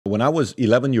when I was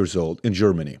 11 years old in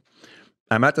Germany,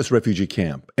 I'm at this refugee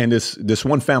camp, and this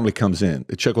one family comes in,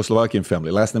 a Czechoslovakian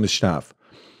family. Last name is Staff.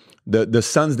 The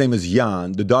son's name is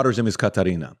Jan. The daughter's name is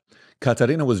Katarina.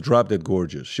 Katarina was drop dead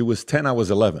gorgeous. She was 10, I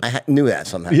was 11. I knew that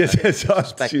somehow. Yes,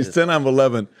 she's 10, I'm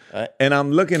 11. Right. And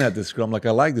I'm looking at this girl. I'm like,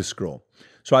 I like this girl.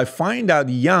 So I find out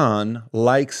Jan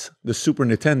likes the Super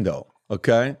Nintendo,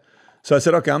 okay? So I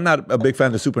said, okay, I'm not a big fan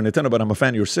of the Super Nintendo, but I'm a fan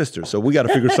of your sister, so we got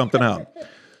to figure something out.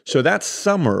 So that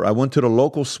summer, I went to the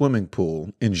local swimming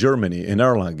pool in Germany, in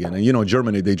Erlangen. And you know,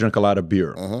 Germany, they drink a lot of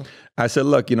beer. I said,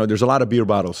 look, you know, there's a lot of beer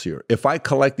bottles here. If I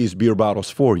collect these beer bottles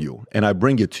for you and I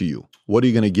bring it to you, what are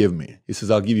you going to give me? He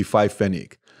says, I'll give you 5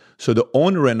 Pfennig. So the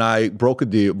owner and I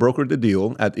brokered the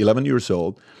deal at 11 years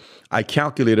old. I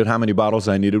calculated how many bottles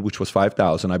I needed, which was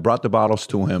 5,000. I brought the bottles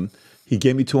to him. He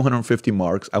gave me 250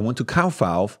 marks. I went to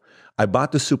Kaufhof. I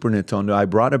bought the Super Nintendo. I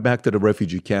brought it back to the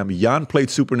refugee camp. Jan played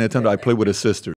Super Nintendo. I played with his sister.